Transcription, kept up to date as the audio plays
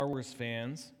Wars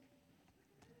fans,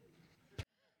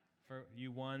 for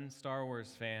you one Star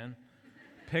Wars fan,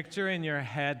 picture in your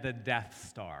head the Death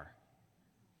Star,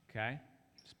 okay?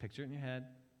 Just picture it in your head.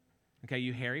 Okay,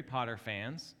 you Harry Potter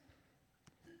fans,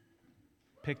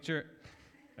 you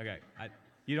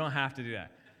don't have to do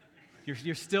that.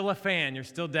 You're still a fan, you're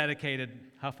still dedicated,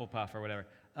 Hufflepuff or whatever.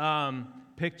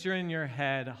 Picture in your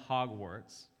head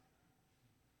Hogwarts.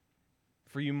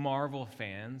 For you Marvel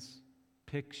fans,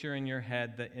 picture in your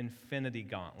head the Infinity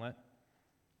Gauntlet.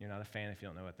 You're not a fan if you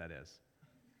don't know what that is,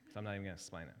 so I'm not even going to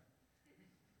explain it.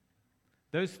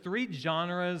 Those three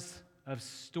genres of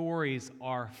stories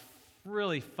are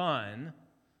really fun,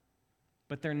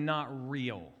 but they're not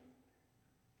real.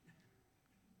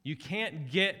 You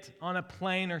can't get on a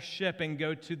plane or ship and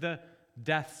go to the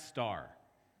Death Star.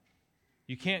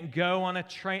 You can't go on a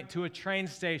train to a train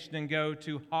station and go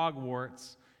to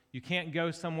Hogwarts. You can't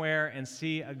go somewhere and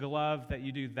see a glove that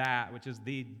you do that, which is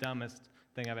the dumbest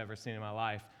thing I've ever seen in my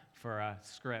life for a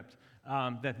script,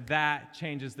 that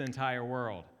changes the entire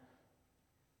world.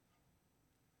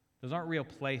 Those aren't real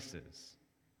places.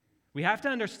 We have to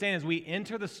understand as we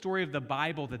enter the story of the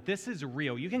Bible that this is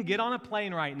real. You can get on a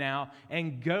plane right now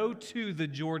and go to the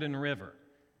Jordan River.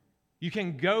 You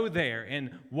can go there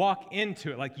and walk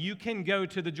into it. Like you can go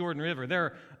to the Jordan River.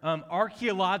 There's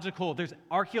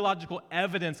archaeological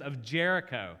evidence of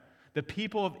Jericho, the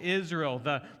people of Israel,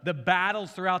 the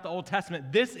battles throughout the Old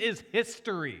Testament. This is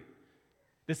history.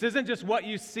 This isn't just what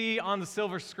you see on the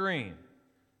silver screen.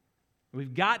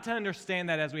 We've got to understand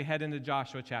that as we head into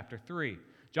Joshua chapter 3.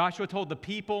 Joshua told the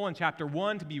people in chapter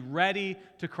 1 to be ready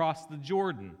to cross the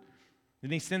Jordan.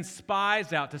 Then he sends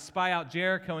spies out to spy out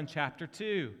Jericho in chapter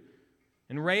 2.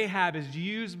 And Rahab is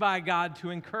used by God to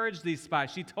encourage these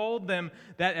spies. She told them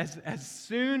that as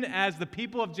soon as the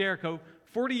people of Jericho,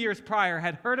 40 years prior,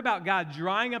 had heard about God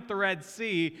drying up the Red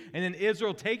Sea and then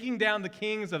Israel taking down the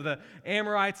kings of the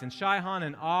Amorites and Sihon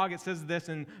and Og, it says this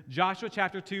in Joshua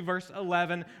chapter 2, verse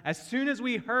 11, as soon as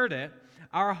we heard it,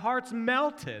 our hearts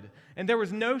melted, and there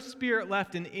was no spirit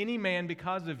left in any man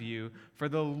because of you. For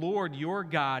the Lord your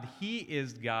God, He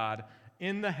is God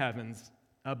in the heavens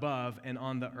above and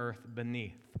on the earth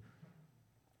beneath.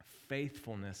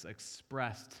 Faithfulness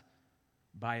expressed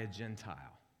by a Gentile.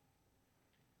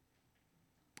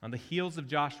 On the heels of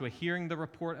Joshua hearing the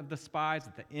report of the spies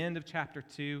at the end of chapter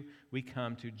 2, we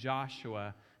come to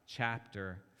Joshua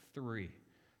chapter 3.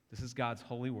 This is God's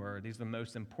holy word. These are the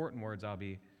most important words I'll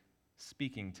be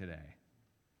speaking today.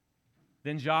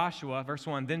 Then Joshua, verse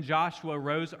 1, then Joshua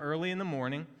rose early in the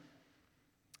morning,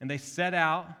 and they set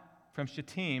out from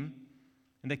Shittim,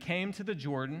 and they came to the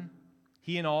Jordan,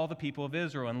 he and all the people of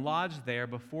Israel, and lodged there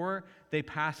before they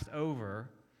passed over.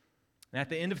 And at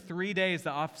the end of 3 days, the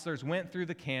officers went through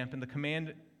the camp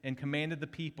and commanded the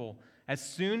people, as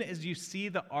soon as you see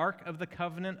the ark of the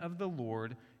covenant of the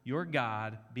Lord your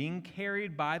God being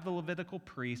carried by the Levitical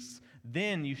priests,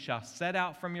 then you shall set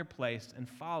out from your place and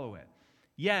follow it.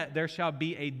 Yet there shall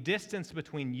be a distance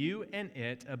between you and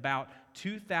it, about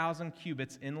 2,000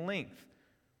 cubits in length.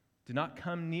 Do not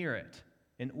come near it,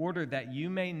 in order that you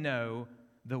may know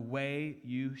the way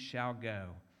you shall go,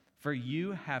 for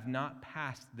you have not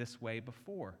passed this way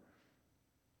before.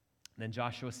 Then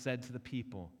Joshua said to the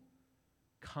people,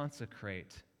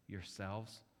 consecrate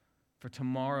yourselves, for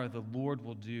tomorrow the Lord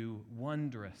will do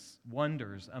wonders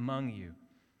among you.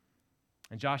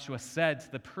 And Joshua said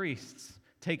to the priests,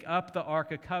 take up the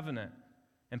ark of covenant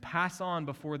and pass on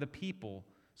before the people.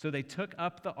 So they took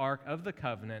up the ark of the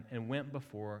covenant and went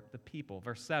before the people.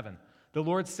 Verse 7. The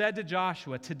Lord said to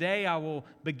Joshua, today I will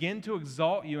begin to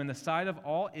exalt you in the sight of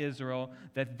all Israel,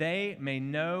 that they may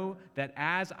know that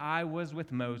as I was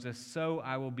with Moses, so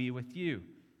I will be with you.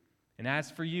 And as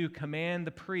for you, command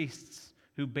the priests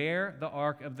who bear the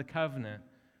ark of the covenant,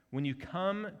 when you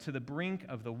come to the brink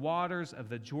of the waters of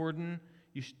the Jordan,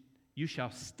 you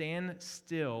shall stand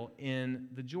still in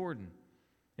the Jordan.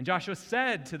 And Joshua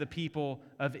said to the people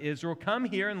of Israel, come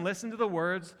here and listen to the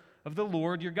words of the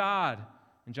Lord your God.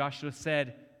 And Joshua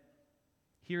said,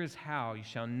 here is how you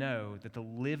shall know that the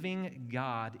living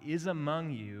God is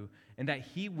among you, and that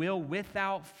he will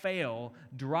without fail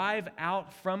drive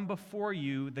out from before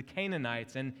you the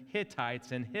Canaanites and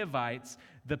Hittites and Hivites,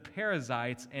 the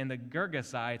Perizzites and the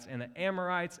Girgashites and the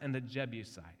Amorites and the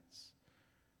Jebusites.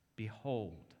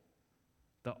 Behold,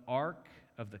 the ark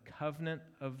of the covenant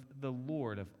of the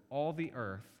Lord of all the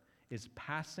earth is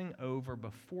passing over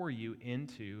before you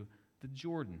into the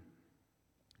Jordan.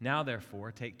 Now,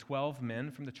 therefore, take 12 men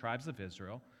from the tribes of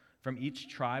Israel, from each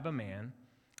tribe a man,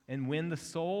 and when the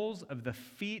soles of the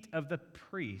feet of the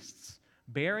priests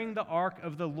bearing the ark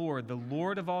of the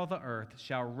Lord of all the earth,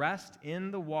 shall rest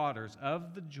in the waters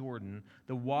of the Jordan.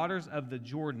 The waters of the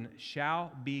Jordan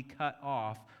shall be cut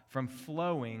off from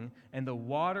flowing, and the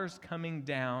waters coming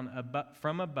down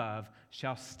from above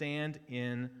shall stand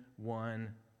in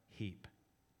one heap.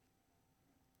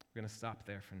 We're going to stop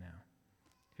there for now.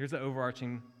 Here's the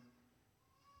overarching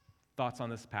thoughts on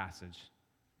this passage.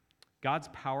 God's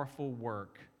powerful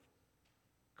work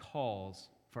calls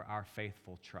for our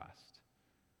faithful trust.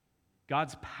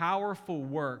 God's powerful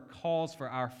work calls for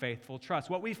our faithful trust.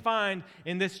 What we find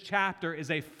in this chapter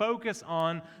is a focus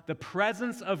on the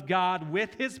presence of God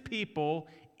with his people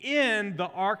in the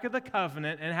Ark of the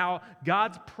Covenant and how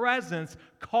God's presence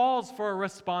calls for a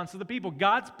response of the people.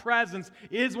 God's presence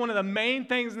is one of the main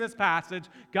things in this passage.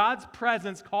 God's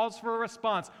presence calls for a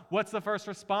response. What's the first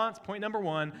response? Point number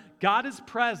one, God is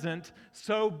present,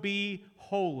 so be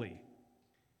holy.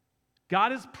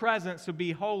 God is present, so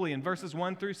be holy. In verses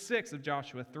 1 through 6 of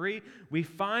Joshua 3, we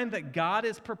find that God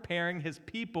is preparing his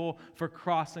people for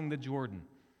crossing the Jordan.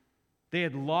 They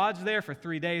had lodged there for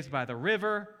 3 days by the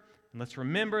river. And let's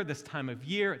remember this time of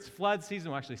year, it's flood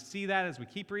season. We'll actually see that as we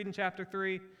keep reading chapter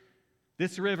 3.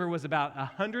 This river was about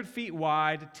 100 feet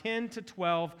wide, 10 to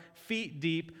 12 feet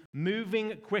deep,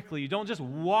 moving quickly. You don't just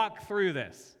walk through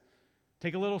this.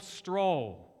 Take a little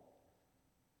stroll.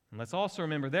 And let's also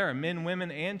remember there are men,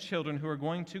 women, and children who are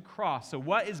going to cross. So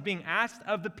what is being asked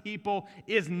of the people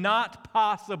is not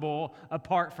possible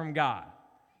apart from God.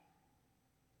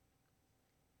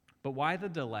 But why the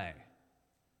delay?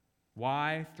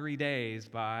 Why 3 days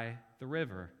by the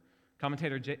river?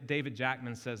 Commentator David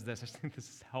Jackman says this. I think this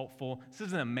is helpful. This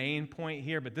isn't a main point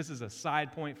here, but this is a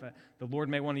side point that the Lord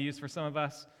may want to use for some of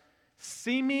us.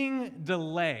 Seeming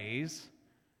delays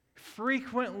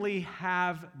frequently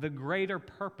have the greater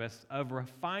purpose of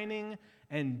refining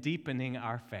and deepening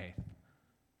our faith.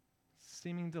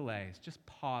 Seeming delays, just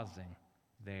pausing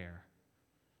there.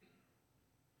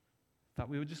 Thought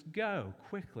we would just go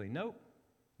quickly. Nope,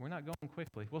 we're not going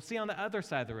quickly. We'll see on the other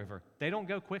side of the river. They don't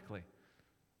go quickly.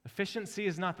 Efficiency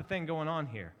is not the thing going on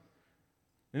here.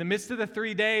 In the midst of the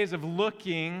 3 days of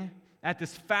looking at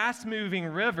this fast-moving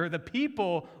river, the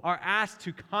people are asked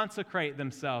to consecrate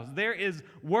themselves. There is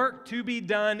work to be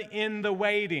done in the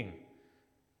waiting.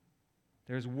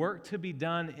 There's work to be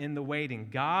done in the waiting.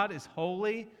 God is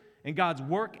holy, and God's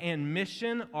work and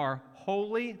mission are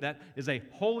holy. That is a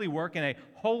holy work and a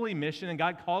holy mission, and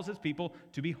God calls his people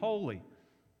to be holy.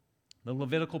 The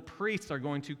Levitical priests are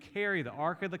going to carry the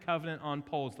Ark of the Covenant on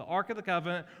poles. The Ark of the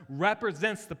Covenant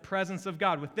represents the presence of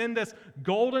God. Within this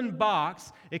golden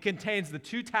box, it contains the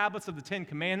 2 tablets of the 10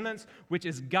 Commandments, which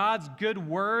is God's good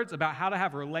words about how to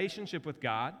have a relationship with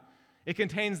God. It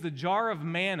contains the jar of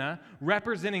manna,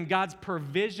 representing God's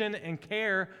provision and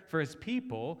care for his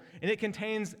people. And it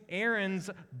contains Aaron's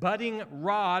budding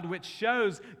rod, which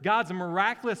shows God's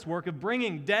miraculous work of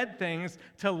bringing dead things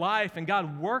to life and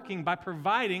God working by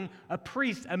providing a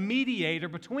priest, a mediator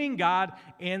between God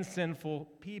and sinful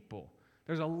people.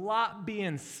 There's a lot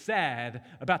being said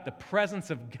about the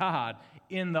presence of God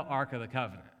in the Ark of the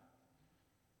Covenant.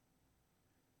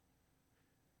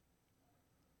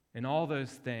 And all those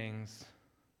things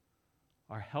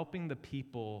are helping the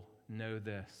people know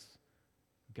this.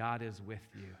 God is with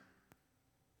you.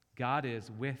 God is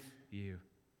with you.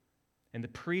 And the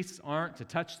priests aren't to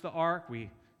touch the ark. We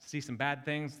see some bad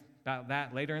things about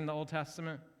that later in the Old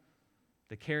Testament.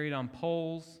 They carried on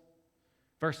poles.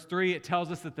 Verse 3, it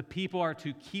tells us that the people are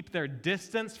to keep their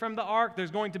distance from the ark.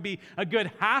 There's going to be a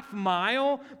good half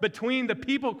mile between the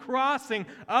people crossing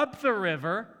up the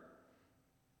river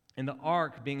and the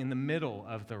ark being in the middle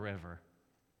of the river.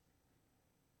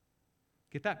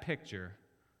 Get that picture.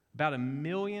 About 1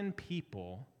 million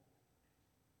people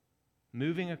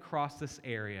moving across this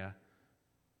area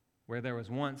where there was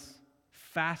once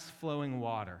fast-flowing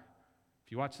water.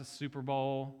 If you watch the Super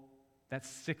Bowl, that's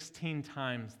 16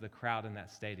 times the crowd in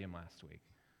that stadium last week.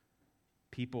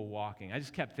 People walking. I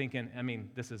just kept thinking,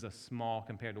 this is a small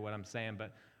compared to what I'm saying,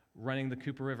 but running the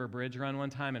Cooper River Bridge run one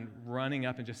time and running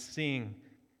up and just seeing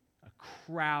a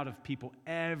crowd of people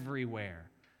everywhere.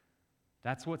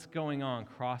 That's what's going on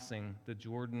crossing the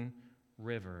Jordan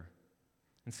River.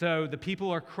 And so the people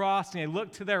are crossing. They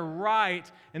look to their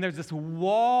right, and there's this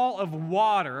wall of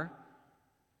water.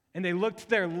 And they look to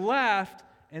their left,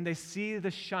 and they see the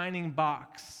shining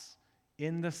box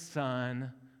in the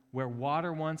sun where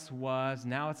water once was.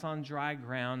 Now it's on dry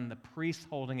ground, and the priest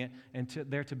holding it, and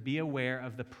they're to be aware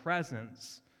of the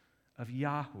presence of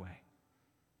Yahweh.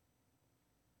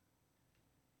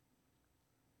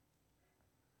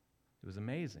 It was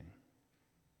amazing.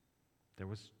 There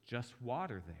was just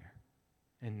water there.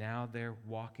 and now they're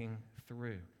walking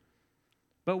through.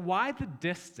 But why the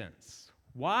distance?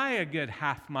 Why a good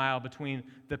half mile between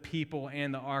the people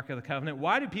and the Ark of the Covenant?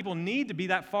 Why do people need to be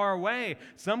that far away?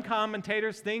 Some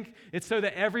commentators think it's so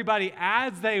that everybody,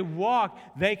 as they walk,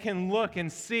 they can look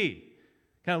and see.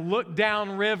 Kind of look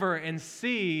downriver and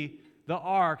see the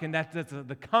Ark, and that's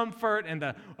the comfort and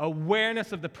the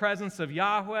awareness of the presence of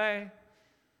Yahweh.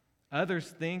 Others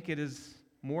think it is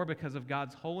more because of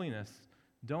God's holiness.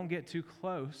 Don't get too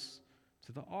close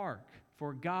to the Ark,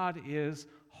 for God is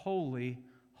holy,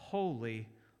 holy,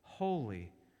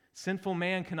 holy. Sinful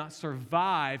man cannot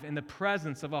survive in the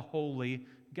presence of a holy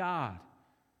God.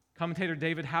 Commentator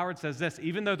David Howard says this: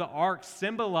 even though the ark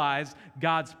symbolized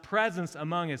God's presence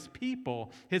among his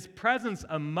people, his presence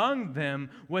among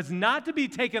them was not to be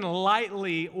taken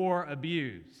lightly or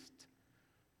abused.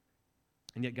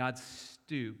 And yet God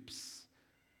stoops.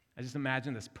 I just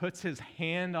imagine this, puts his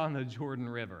hand on the Jordan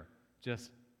River,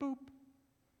 just boop,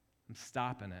 I'm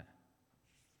stopping it.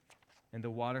 And the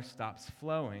water stops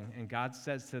flowing, and God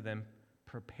says to them,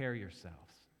 prepare yourselves.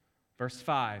 Verse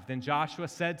 5, then Joshua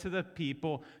said to the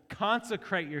people,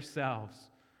 consecrate yourselves,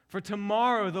 for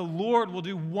tomorrow the Lord will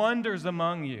do wonders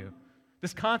among you.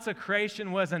 This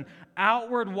consecration was an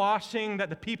outward washing that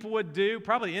the people would do,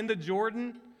 probably in the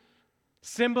Jordan,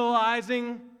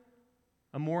 symbolizing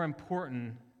a more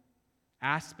important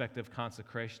aspect of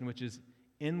consecration, which is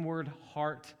inward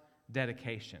heart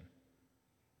dedication.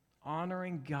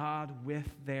 Honoring God with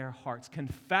their hearts,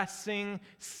 confessing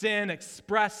sin,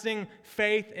 expressing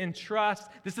faith and trust.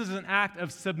 This is an act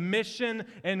of submission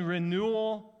and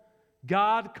renewal.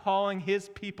 God calling his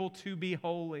people to be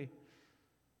holy.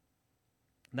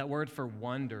 That word for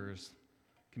wonders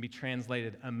can be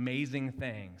translated amazing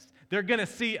things. They're going to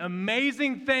see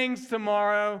amazing things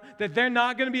tomorrow that they're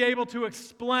not going to be able to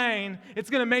explain. It's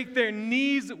going to make their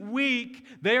knees weak.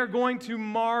 They are going to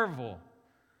marvel.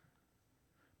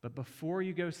 But before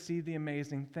you go see the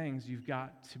amazing things, you've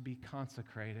got to be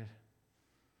consecrated.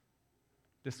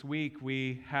 This week,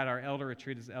 we had our elder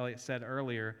retreat, as Elliot said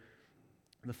earlier.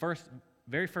 The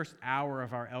very first hour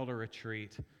of our elder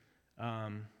retreat,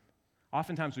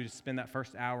 oftentimes we just spend that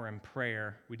first hour in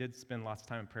prayer. We did spend lots of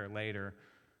time in prayer later.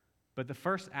 But the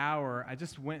first hour, I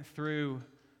just went through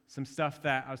some stuff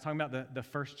that I was talking about the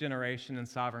first generation in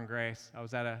Sovereign Grace. I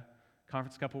was at a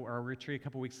retreat a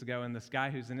couple weeks ago, and this guy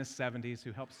who's in his 70s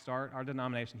who helped start our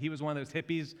denomination, he was one of those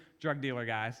hippies, drug dealer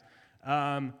guys,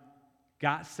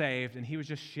 got saved, and he was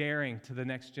just sharing to the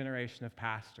next generation of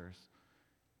pastors.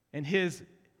 And his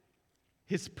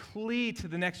plea to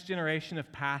the next generation of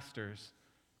pastors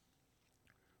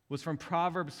was from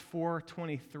Proverbs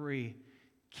 4:23,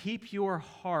 keep your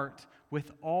heart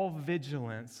with all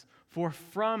vigilance, for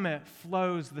from it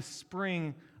flows the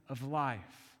spring of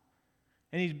life.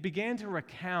 And he began to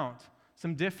recount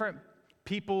some different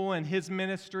people in his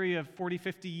ministry of 40,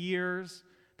 50 years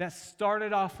that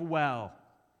started off well.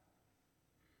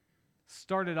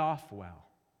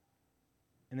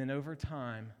 And then over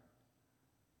time,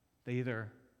 they either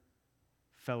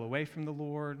fell away from the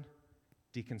Lord,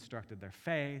 deconstructed their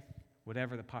faith,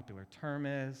 whatever the popular term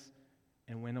is,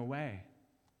 and went away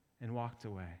and walked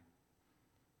away.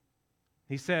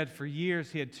 He said for years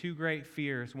he had two great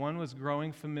fears. One was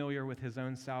growing familiar with his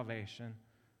own salvation.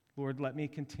 Lord, let me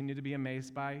continue to be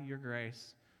amazed by your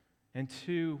grace. And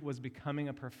two was becoming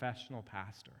a professional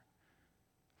pastor.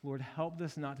 Lord, help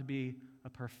this not to be a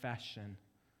profession.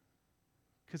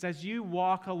 Because as you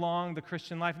walk along the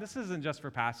Christian life, this isn't just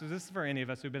for pastors, this is for any of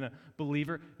us who've been a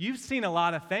believer. You've seen a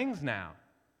lot of things now.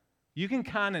 You can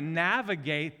kind of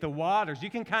navigate the waters. You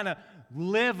can kind of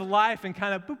live life and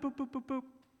kind of boop, boop, boop, boop, boop.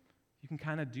 You can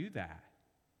kind of do that.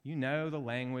 You know the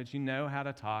language. You know how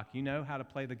to talk. You know how to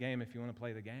play the game if you want to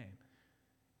play the game.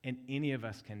 And any of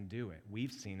us can do it.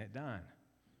 We've seen it done.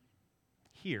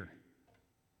 Here.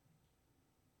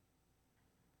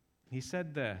 He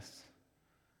said this,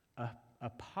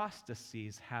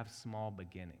 apostasies have small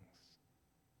beginnings.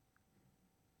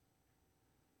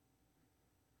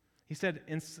 He said,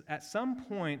 at some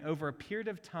point over a period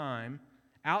of time,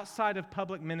 outside of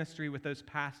public ministry with those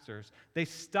pastors, they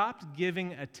stopped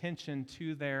giving attention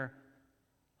to their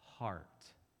heart.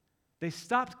 They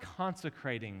stopped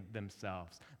consecrating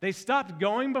themselves. They stopped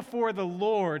going before the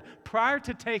Lord prior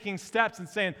to taking steps and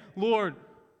saying, Lord,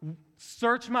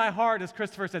 search my heart, as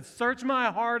Christopher said, search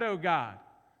my heart, O God.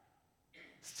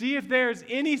 See if there's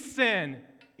any sin,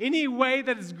 any way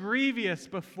that is grievous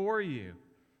before you.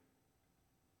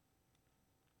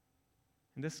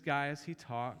 And this guy, as he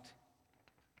talked,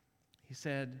 he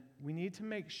said, we need to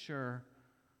make sure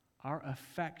our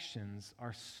affections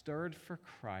are stirred for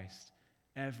Christ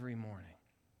every morning.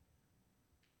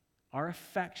 our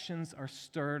affections are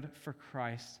stirred for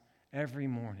Christ every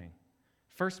morning.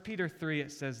 1 Peter 3,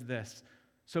 it says this,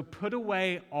 so put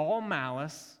away all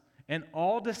malice and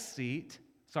all deceit.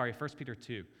 1 Peter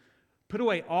 2. Put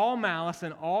away all malice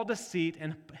and all deceit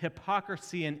and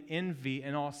hypocrisy and envy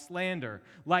and all slander.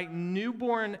 Like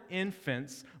newborn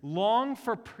infants, long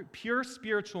for pure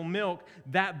spiritual milk,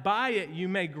 that by it you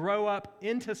may grow up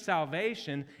into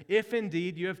salvation, if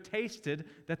indeed you have tasted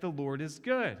that the Lord is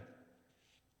good.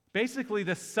 Basically,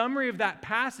 the summary of that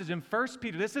passage in 1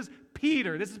 Peter, this is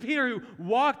Peter who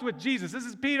walked with Jesus. This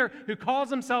is Peter who calls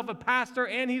himself a pastor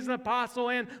and he's an apostle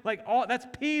and that's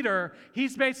Peter.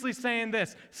 He's basically saying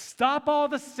this, stop all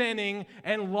the sinning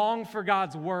and long for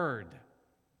God's word.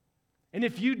 And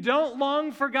if you don't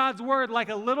long for God's word like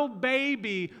a little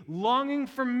baby longing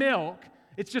for milk,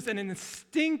 it's just an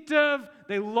instinctive,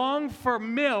 they long for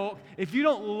milk. If you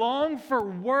don't long for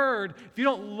word, if you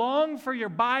don't long for your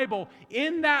Bible,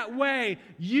 in that way,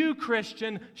 you,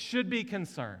 Christian, should be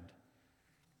concerned.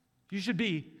 You should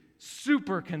be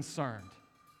super concerned,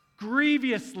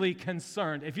 grievously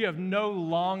concerned if you have no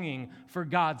longing for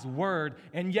God's word,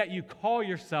 and yet you call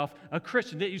yourself a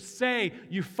Christian, that you say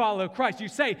you follow Christ. You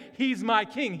say, He's my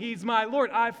King, He's my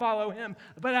Lord, I follow Him,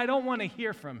 but I don't want to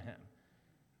hear from Him.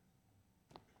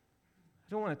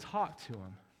 I don't want to talk to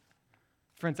Him.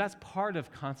 Friends, that's part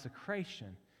of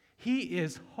consecration. He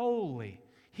is holy.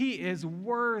 He is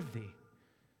worthy.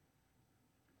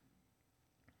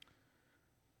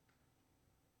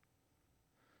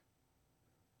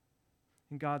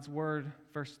 In God's word,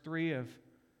 verse 3 of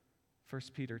 1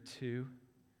 Peter 2,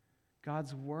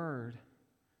 God's word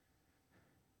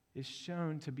is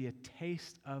shown to be a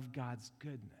taste of God's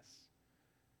goodness.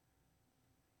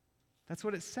 That's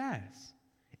what it says.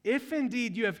 If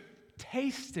indeed you have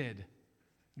tasted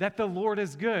that the Lord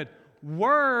is good,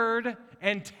 word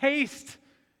and taste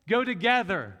go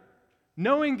together.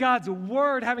 Knowing God's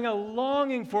word, having a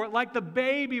longing for it, like the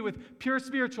baby with pure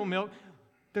spiritual milk,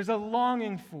 there's a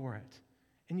longing for it.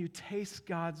 And you taste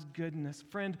God's goodness.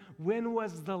 Friend, when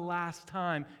was the last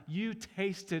time you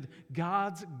tasted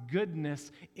God's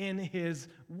goodness in His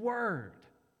word?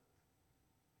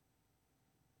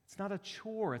 It's not a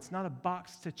chore. It's not a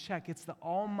box to check. It's the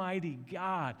Almighty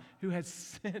God who has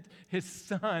sent His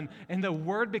Son, and the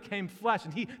Word became flesh,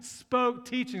 and He spoke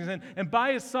teachings, and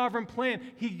by His sovereign plan,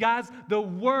 He got the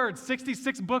Word,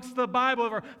 66 books of the Bible,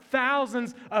 over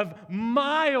thousands of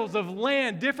miles of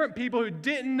land, different people who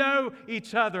didn't know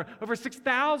each other, over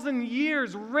 6,000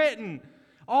 years written,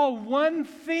 all one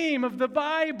theme of the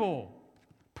Bible,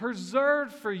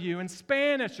 preserved for you in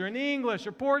Spanish or in English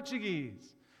or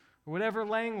Portuguese, or whatever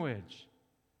language.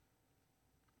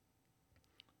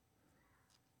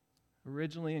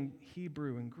 Originally in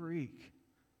Hebrew and Greek,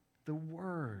 the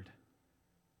Word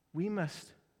we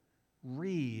must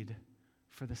read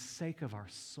for the sake of our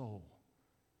soul.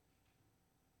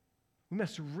 We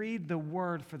must read the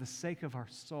Word for the sake of our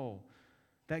soul.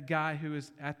 That guy who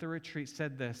was at the retreat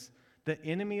said this, the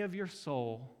enemy of your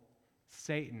soul,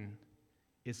 Satan,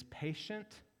 is patient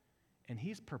and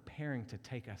he's preparing to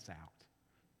take us out.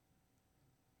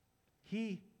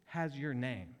 He has your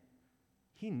name.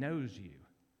 He knows you.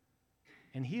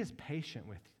 And He is patient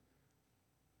with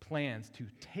plans to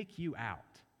take you out.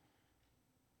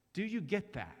 Do you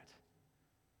get that?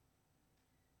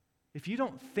 If you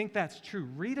don't think that's true,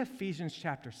 read Ephesians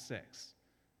chapter 6.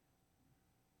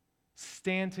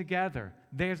 Stand together.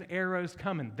 There's arrows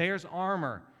coming. There's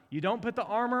armor. You don't put the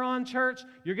armor on, church,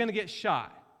 you're going to get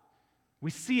shot.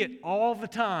 We see it all the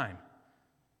time.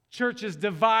 Churches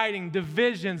dividing,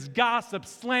 divisions, gossip,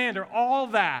 slander, all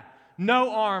that.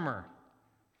 No armor.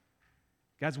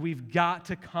 Guys, we've got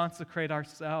to consecrate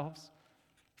ourselves,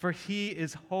 for He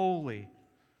is holy.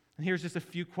 And here's just a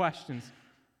few questions.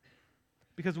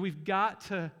 Because we've got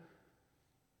to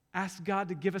ask God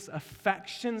to give us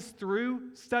affections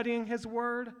through studying His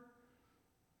Word.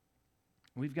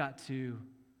 We've got to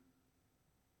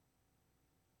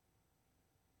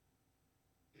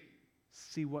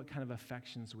see what kind of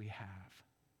affections we have.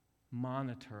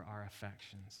 Monitor our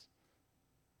affections.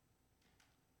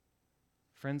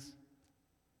 Friends,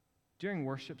 during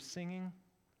worship singing,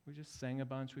 we just sang a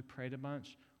bunch, we prayed a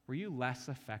bunch. Were you less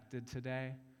affected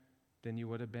today than you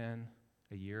would have been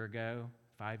a year ago,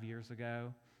 5 years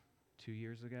ago, 2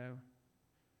 years ago?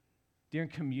 During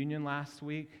communion last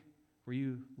week, were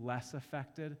you less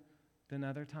affected than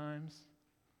other times?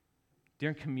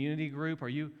 During community group, are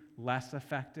you less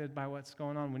affected by what's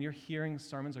going on? When you're hearing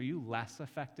sermons, are you less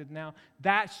affected now?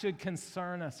 That should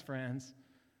concern us, friends.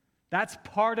 That's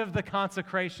part of the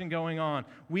consecration going on.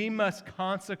 We must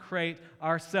consecrate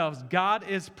ourselves. God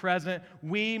is present.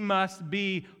 We must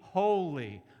be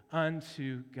holy,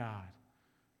 unto God.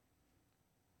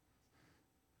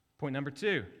 Point number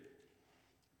 2.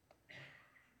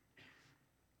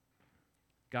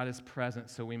 God is present,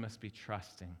 so we must be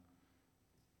trusting.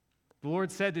 The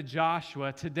Lord said to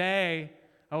Joshua, "Today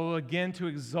I will again to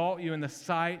exalt you in the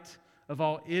sight of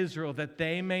all Israel, that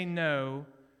they may know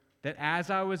that as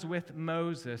I was with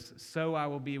Moses, so I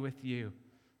will be with you."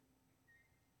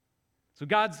 So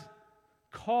God's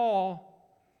call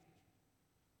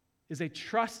is a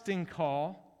trusting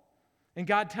call. And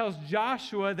God tells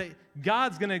Joshua that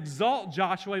God's going to exalt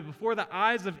Joshua before the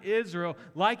eyes of Israel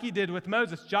like he did with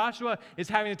Moses. Joshua is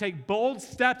having to take bold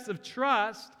steps of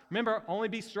trust. Remember, only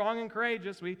be strong and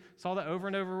courageous. We saw that over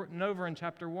and over and over in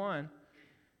chapter 1.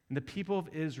 And the people of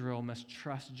Israel must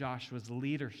trust Joshua's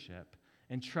leadership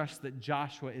and trust that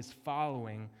Joshua is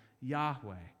following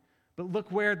Yahweh. But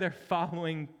look where they're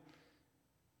following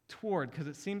toward, because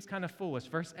it seems kind of foolish.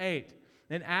 Verse 8.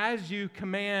 "And as you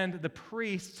command the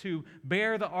priests to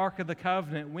bear the Ark of the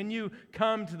Covenant, when you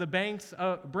come to the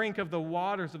brink of the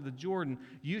waters of the Jordan,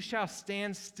 you shall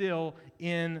stand still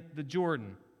in the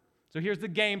Jordan." So here's the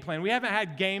game plan. We haven't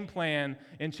had game plan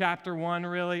in chapter 1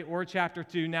 really, or chapter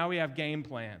 2. Now we have game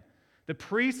plan. The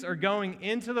priests are going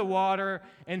into the water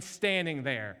and standing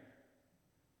there.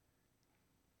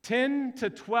 10 to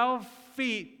 12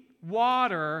 feet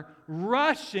water,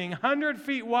 rushing, 100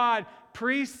 feet wide,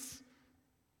 priests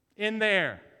in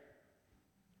there.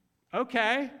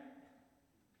 Okay.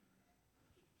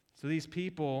 So these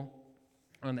people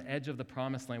are on the edge of the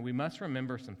promised land. We must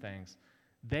remember some things.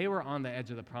 They were on the edge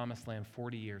of the promised land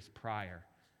 40 years prior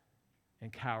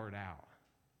and cowered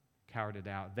it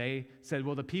out. They said,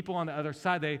 well, the people on the other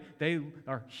side, they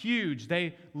are huge.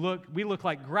 We look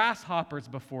like grasshoppers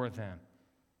before them.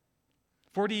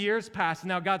 40 years passed, and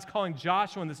now God's calling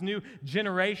Joshua and this new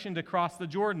generation to cross the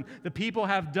Jordan. The people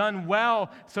have done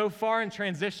well so far in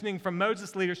transitioning from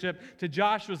Moses' leadership to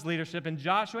Joshua's leadership, and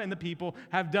Joshua and the people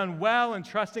have done well in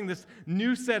trusting this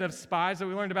new set of spies that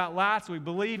we learned about last week,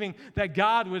 believing that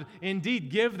God would indeed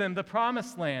give them the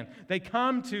promised land. They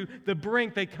come to the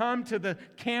brink, they come to the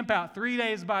camp out 3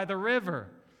 days by the river,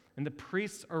 and the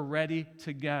priests are ready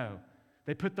to go.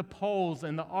 They put the poles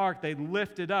in the ark. They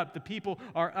lift it up. The people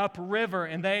are upriver,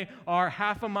 and they are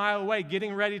half a mile away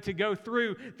getting ready to go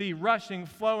through the rushing,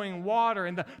 flowing water.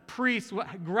 And the priests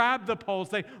grab the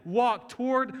poles. They walk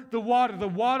toward the water. The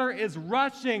water is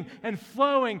rushing and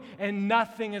flowing, and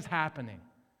nothing is happening.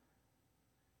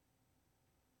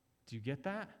 Do you get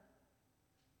that?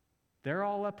 They're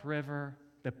all upriver.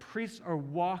 The priests are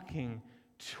walking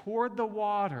toward the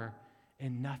water,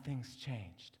 and nothing's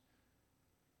changed.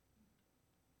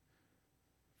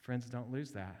 Friends, don't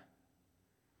lose that.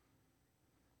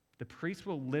 The priest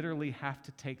will literally have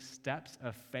to take steps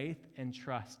of faith and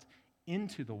trust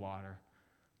into the water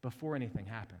before anything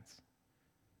happens.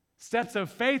 Steps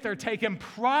of faith are taken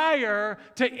prior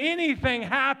to anything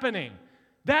happening.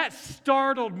 That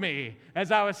startled me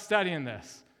as I was studying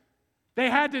this. They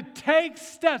had to take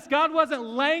steps. God wasn't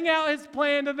laying out his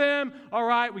plan to them. All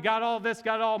right, we got all this,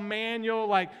 got all manual,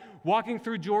 like walking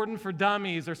through Jordan for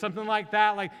dummies or something like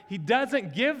that. Like, he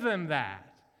doesn't give them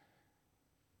that.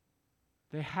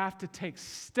 They have to take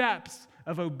steps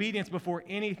of obedience before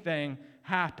anything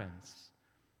happens.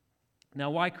 Now,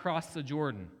 why cross the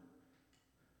Jordan?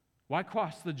 Why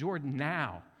cross the Jordan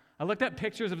now? I looked at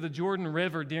pictures of the Jordan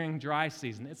River during dry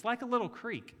season. It's like a little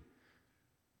creek.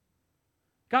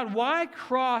 God, why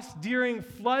cross during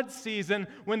flood season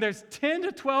when there's 10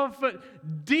 to 12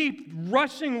 foot deep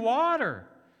rushing water?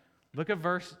 Look at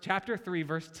chapter 3,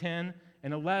 verse 10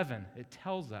 and 11. It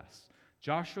tells us,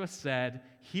 Joshua said,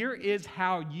 "Here is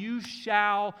how you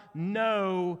shall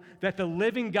know that the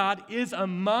living God is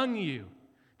among you,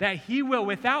 that he will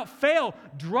without fail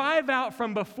drive out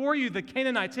from before you the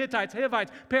Canaanites, Hittites,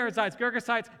 Hivites, Perizzites,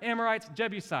 Girgashites, Amorites,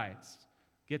 Jebusites."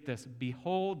 Get this,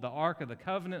 "Behold, the ark of the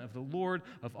covenant of the Lord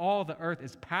of all the earth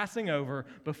is passing over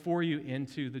before you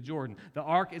into the Jordan." The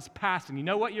ark is passing. You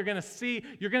know what you're going to see?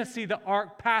 You're going to see the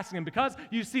ark passing. And because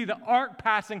you see the ark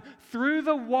passing through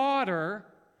the water,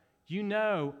 you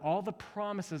know all the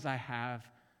promises I have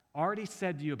already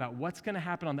said to you about what's going to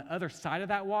happen on the other side of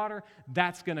that water,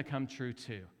 that's going to come true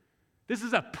too. This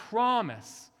is a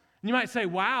promise. And you might say,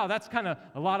 wow, that's kind of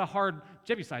a lot of hard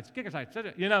Jebusites,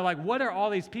 Girgashites, like what are all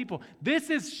these people?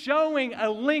 This is showing a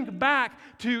link back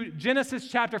to Genesis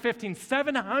chapter 15,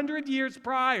 700 years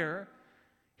prior.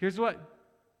 Here's what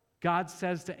God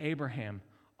says to Abraham.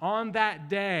 "On that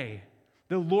day,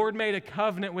 the Lord made a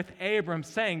covenant with Abram,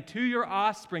 saying, 'To your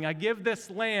offspring I give this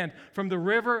land from the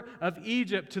river of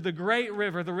Egypt to the great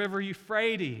river, the river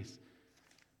Euphrates,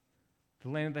 the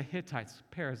land of the Hittites,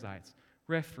 Perizzites,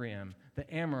 Rephaim,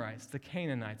 the Amorites, the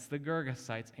Canaanites, the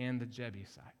Girgashites, and the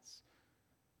Jebusites.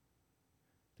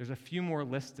 There's a few more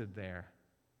listed there,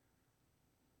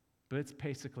 but it's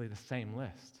basically the same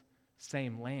list,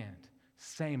 same land,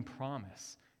 same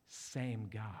promise, same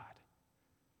God.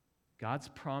 God's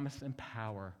promise and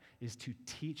power is to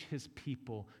teach his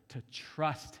people to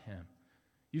trust him.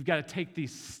 You've got to take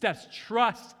these steps.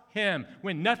 Trust him.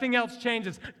 When nothing else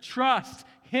changes, trust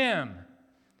him.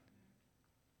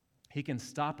 He can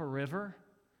stop a river,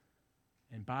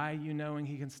 and by you knowing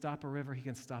he can stop a river, he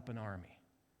can stop an army.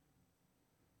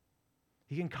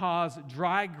 He can cause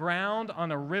dry ground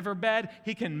on a riverbed.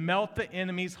 He can melt the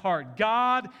enemy's heart.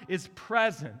 God is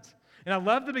present. And I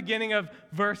love the beginning of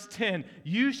verse 10.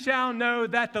 You shall know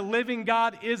that the living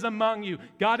God is among you.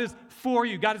 God is for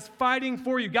you. God is fighting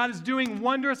for you. God is doing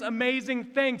wondrous, amazing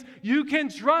things. You can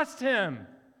trust him.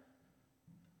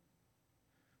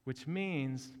 Which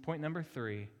means, point number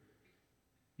 3,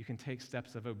 you can take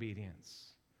steps of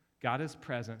obedience. God is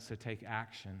present, so take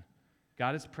action.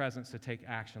 God is present, so take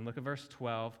action. Look at verse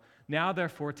 12. Now,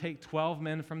 therefore, take 12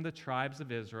 men from the tribes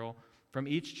of Israel, from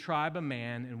each tribe a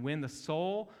man, and when the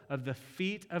sole of the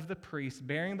feet of the priest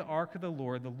bearing the ark of the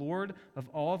Lord of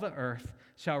all the earth,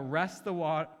 shall rest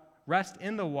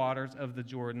in the waters of the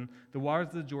Jordan, the waters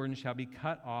of the Jordan shall be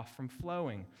cut off from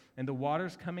flowing, and the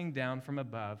waters coming down from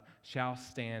above shall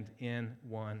stand in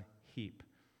one heap.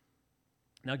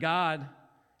 Now, God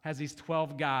has these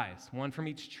 12 guys, one from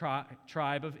each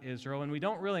tribe of Israel, and we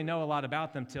don't really know a lot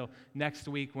about them till next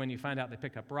week when you find out they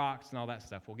pick up rocks and all that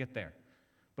stuff. We'll get there.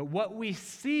 But what we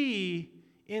see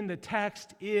in the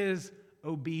text is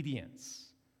obedience.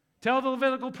 Tell the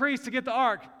Levitical priest to get the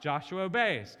ark, Joshua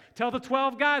obeys. Tell the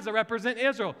 12 guys that represent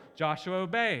Israel, Joshua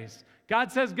obeys.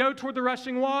 God says, go toward the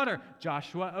rushing water,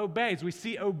 Joshua obeys. We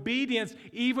see obedience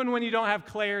even when you don't have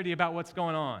clarity about what's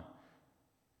going on.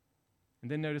 And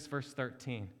then notice verse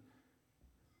 13.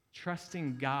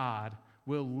 Trusting God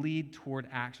will lead toward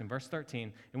action. Verse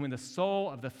 13, and when the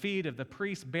sole of the feet of the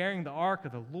priest bearing the ark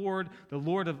of the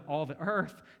Lord of all the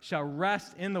earth, shall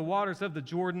rest in the waters of the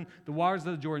Jordan waters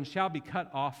of the Jordan shall be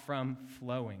cut off from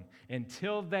flowing.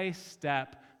 Until they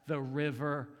step, the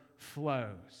river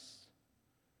flows.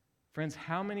 Friends,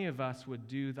 how many of us would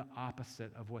do the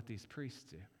opposite of what these priests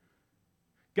do?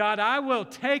 God, I will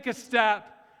take a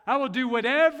step. I will do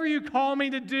whatever you call me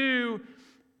to do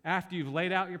after you've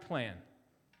laid out your plan.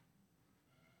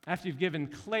 After you've given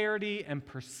clarity and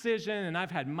precision, and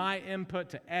I've had my input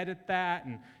to edit that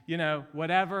and,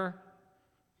 whatever.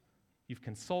 You've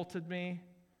consulted me.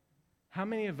 How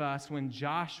many of us, when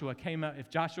Joshua came up, if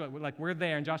Joshua, we're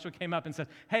there, and Joshua came up and said,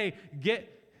 hey, get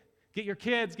your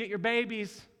kids, get your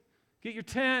babies, get your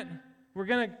tent. We're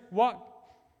going to walk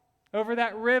over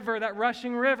that river, that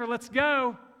rushing river. Let's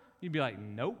go. You'd be like,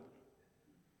 nope,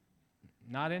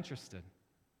 not interested.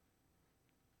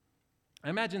 I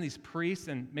imagine these priests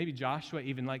and maybe Joshua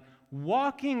even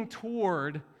walking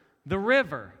toward the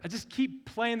river. I just keep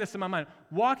playing this in my mind.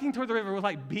 Walking toward the river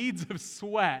with beads of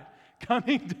sweat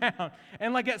coming down.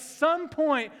 And at some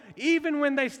point, even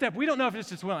when they step, we don't know if it's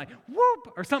just went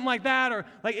whoop or something like that, or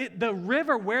the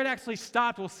river where it actually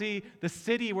stopped, we'll see the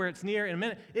city where it's near in a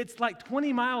minute. It's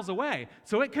 20 miles away.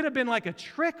 So it could have been a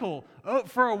trickle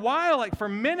for a while, for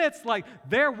minutes,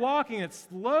 they're walking, it's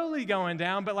slowly going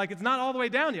down, but it's not all the way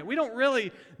down yet. We don't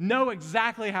really know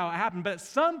exactly how it happened, but at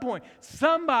some point,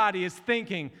 somebody is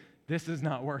thinking, this is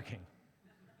not working.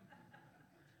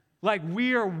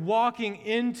 We are walking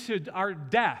into our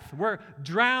death. We're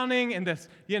drowning in this,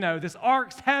 this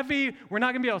ark's heavy. We're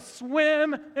not going to be able to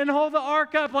swim and hold the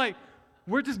ark up.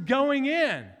 We're just going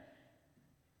in.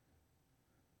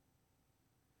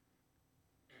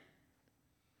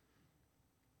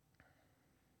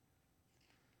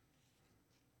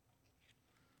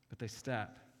 But they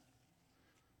step.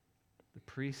 The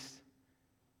priests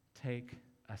take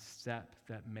a step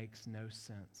that makes no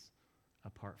sense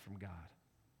apart from God.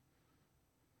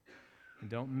 And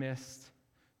don't miss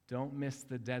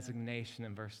the designation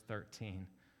in verse 13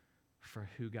 for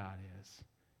who God is.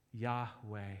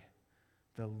 Yahweh,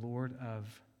 the Lord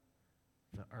of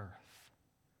the earth.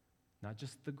 Not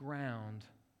just the ground,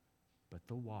 but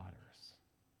the waters.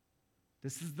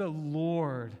 This is the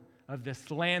Lord of this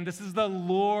land. This is the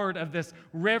Lord of this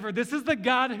river. This is the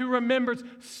God who remembers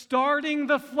starting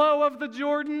the flow of the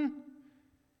Jordan,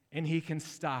 and he can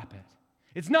stop it.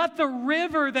 It's not the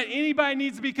river that anybody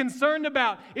needs to be concerned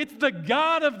about. It's the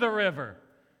God of the river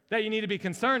that you need to be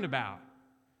concerned about.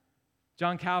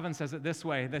 John Calvin says it this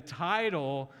way: the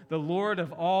title, the Lord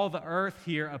of all the earth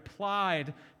here,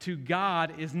 applied to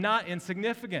God is not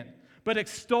insignificant, but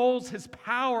extols his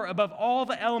power above all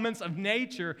the elements of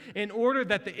nature in order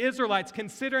that the Israelites,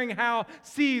 considering how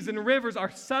seas and rivers are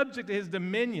subject to his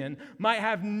dominion, might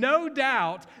have no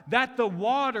doubt that the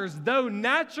waters, though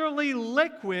naturally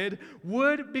liquid,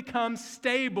 would become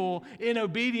stable in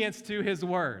obedience to his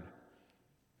word.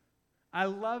 I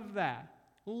love that.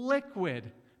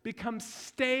 Liquid becomes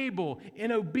stable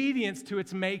in obedience to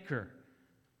its maker.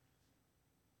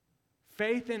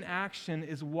 Faith in action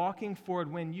is walking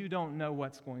forward when you don't know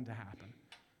what's going to happen.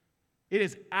 It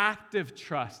is active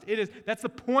trust. That's the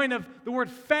point of the word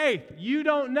faith. You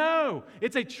don't know.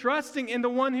 It's a trusting in the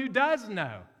one who does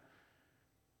know.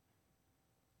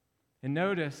 And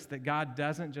notice that God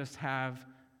doesn't just have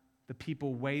the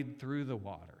people wade through the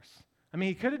waters. I mean,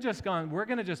 he could have just gone, we're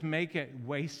going to just make it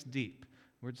waist deep.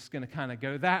 We're just going to kind of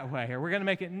go that way, or we're going to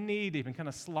make it knee deep and kind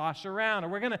of slosh around, or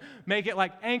we're going to make it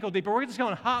like ankle deep, or we're just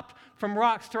going to hop from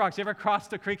rocks to rocks. You ever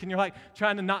crossed a creek and you're like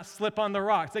trying to not slip on the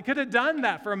rocks? They could have done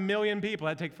that for 1 million people.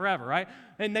 That'd take forever, right?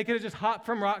 And they could have just hopped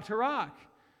from rock to rock.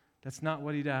 That's not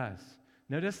what he does.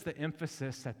 Notice the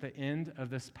emphasis at the end of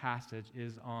this passage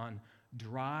is on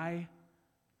dry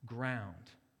ground.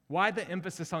 Why the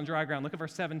emphasis on dry ground? Look at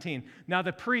verse 17. Now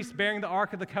the priest bearing the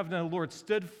ark of the covenant of the Lord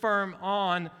stood firm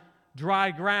on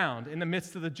dry ground in the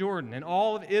midst of the Jordan, and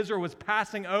all of Israel was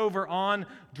passing over on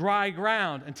dry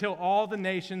ground until all the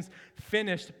nations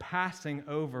finished passing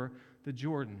over the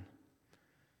Jordan.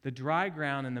 The dry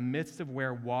ground in the midst of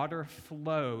where water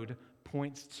flowed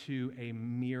points to a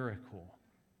miracle.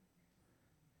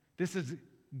 This is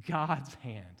God's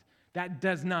hand. That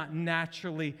does not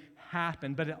naturally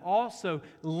happen, but it also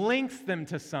links them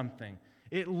to something.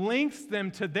 It links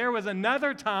them to there was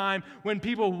another time when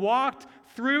people walked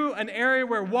through an area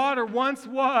where water once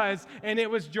was, and it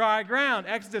was dry ground.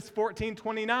 Exodus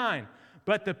 14:29.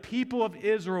 But the people of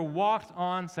Israel walked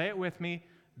on, say it with me,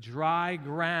 dry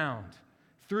ground.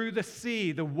 Through the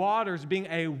sea, the waters being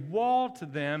a wall to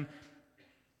them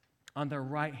on their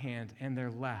right hand and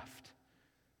their left.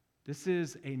 This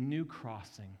is a new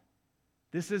crossing.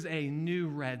 This is a new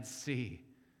Red Sea.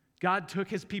 God took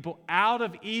his people out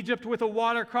of Egypt with a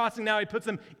water crossing. Now he puts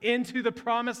them into the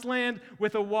promised land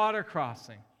with a water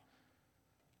crossing.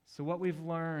 So what we've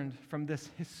learned from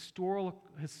this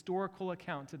historical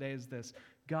account today is this.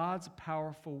 God's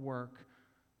powerful work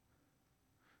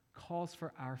calls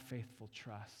for our faithful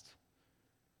trust.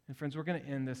 And friends, we're going to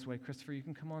end this way. Christopher, you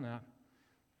can come on up.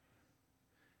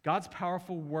 God's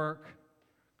powerful work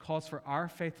calls for our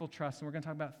faithful trust. And we're going to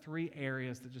talk about 3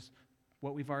 areas that just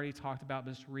what we've already talked about,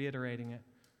 but just reiterating it.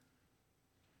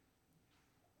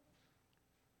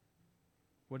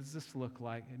 What does this look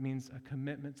like? It means a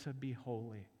commitment to be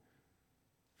holy.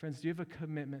 Friends, do you have a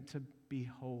commitment to be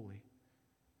holy?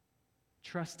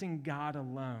 Trusting God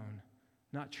alone,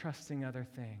 not trusting other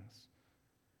things,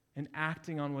 and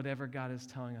acting on whatever God is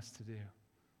telling us to do.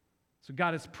 So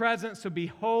God is present, so be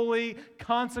holy,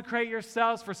 consecrate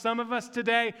yourselves. For some of us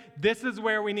today, this is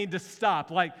where we need to stop,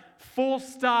 like full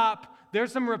stop.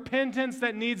 There's some repentance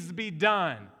that needs to be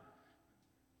done.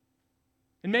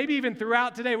 And maybe even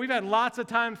throughout today, we've had lots of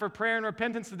time for prayer and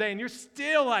repentance today, and you're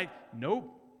still like,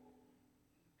 nope.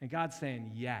 And God's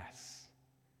saying, yes.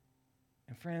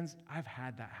 And friends, I've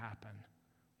had that happen.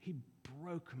 He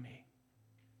broke me.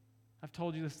 I've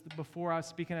told you this before. I was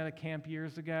speaking at a camp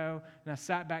years ago, and I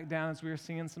sat back down as we were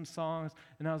singing some songs,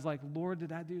 and I was like, Lord,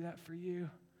 did I do that for you?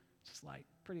 Just like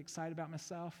pretty excited about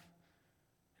myself.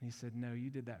 And he said, no,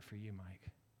 you did that for you, Mike.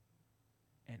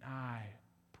 And I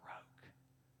broke.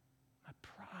 My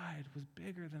pride was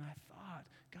bigger than I thought.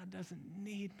 God doesn't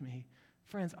need me.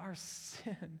 Friends, our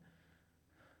sin,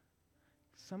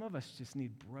 some of us just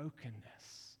need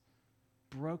brokenness.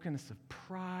 Brokenness of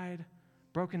pride,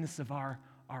 brokenness of our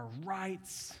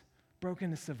rights,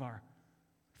 brokenness of our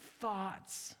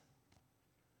thoughts.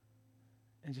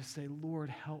 And just say, Lord,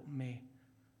 help me.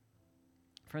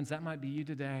 Friends, that might be you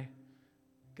today.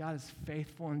 God is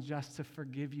faithful and just to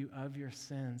forgive you of your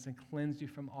sins and cleanse you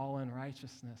from all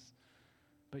unrighteousness.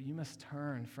 But you must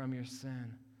turn from your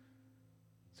sin.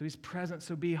 So he's present,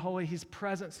 so be holy. He's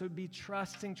present, so be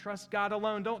trusting. Trust God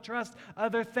alone. Don't trust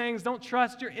other things. Don't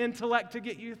trust your intellect to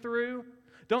get you through.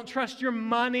 Don't trust your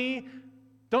money.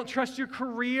 Don't trust your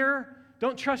career.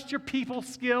 Don't trust your people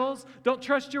skills. Don't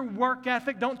trust your work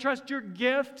ethic. Don't trust your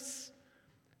gifts.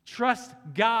 Trust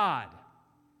God.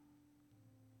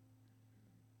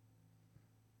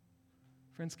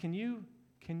 Friends, can you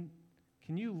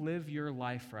live your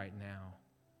life right now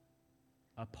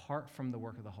apart from the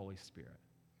work of the Holy Spirit?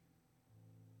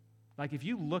 Like if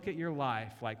you look at your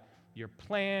life, like your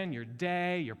plan, your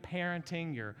day, your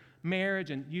parenting, your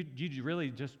marriage, and you really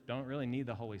just don't really need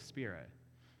the Holy Spirit.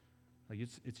 Like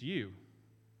it's you.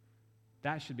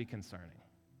 That should be concerning.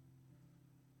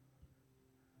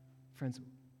 Friends,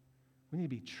 we need to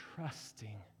be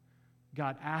trusting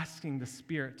God, asking the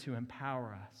Spirit to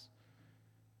empower us.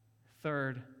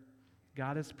 Third,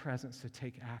 God is present, so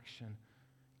take action.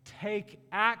 Take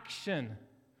action.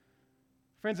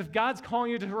 Friends, if God's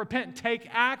calling you to repent, take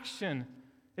action.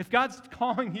 If God's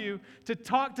calling you to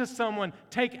talk to someone,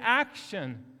 take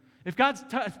action. If God's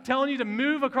telling you to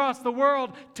move across the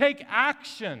world, take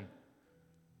action.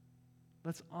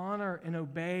 Let's honor and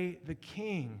obey the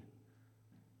King.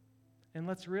 And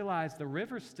let's realize the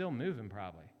river's still moving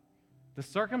probably. The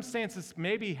circumstances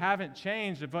maybe haven't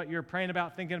changed of what you're praying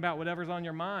about, thinking about, whatever's on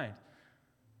your mind.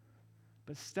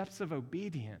 But steps of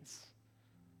obedience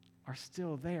are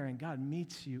still there, and God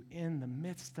meets you in the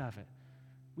midst of it.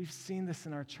 We've seen this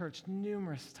in our church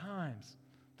numerous times.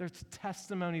 There's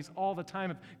testimonies all the time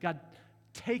of God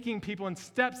taking people in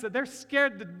steps that they're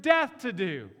scared to death to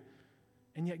do,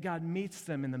 and yet God meets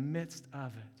them in the midst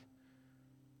of it.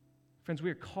 Friends,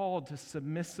 we are called to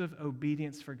submissive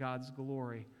obedience for God's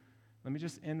glory. Let me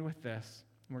just end with this,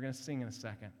 and we're going to sing in a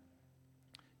second.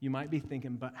 You might be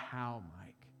thinking, but how,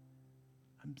 Mike?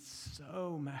 I'm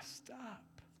so messed up.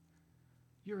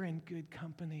 You're in good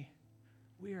company.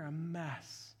 We are a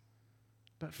mess.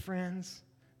 But friends,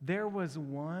 there was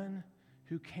one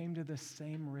who came to the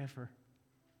same river.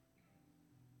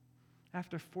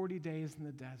 After 40 days in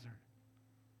the desert,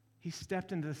 he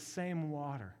stepped into the same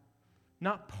water,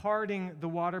 not parting the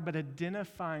water, but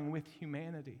identifying with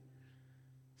humanity.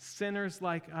 Sinners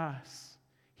like us.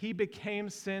 He became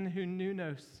sin who knew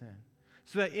no sin,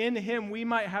 so that in him we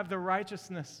might have the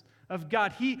righteousness of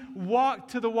God. He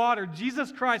walked to the water.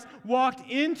 Jesus Christ walked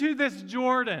into this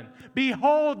Jordan.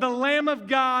 Behold, the Lamb of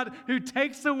God who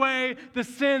takes away the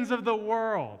sins of the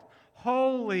world.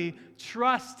 Holy,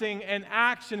 trusting, and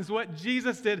action is what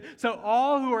Jesus did. So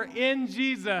all who are in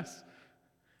Jesus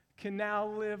can now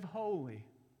live holy.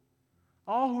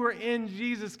 All who are in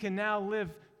Jesus can now live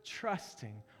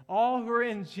trusting. All who are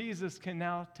in Jesus can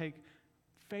now take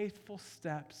faithful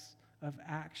steps of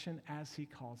action as he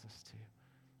calls us to.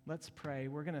 Let's pray.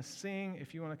 We're going to sing.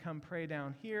 If you want to come pray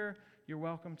down here, you're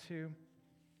welcome to.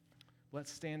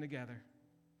 Let's stand together.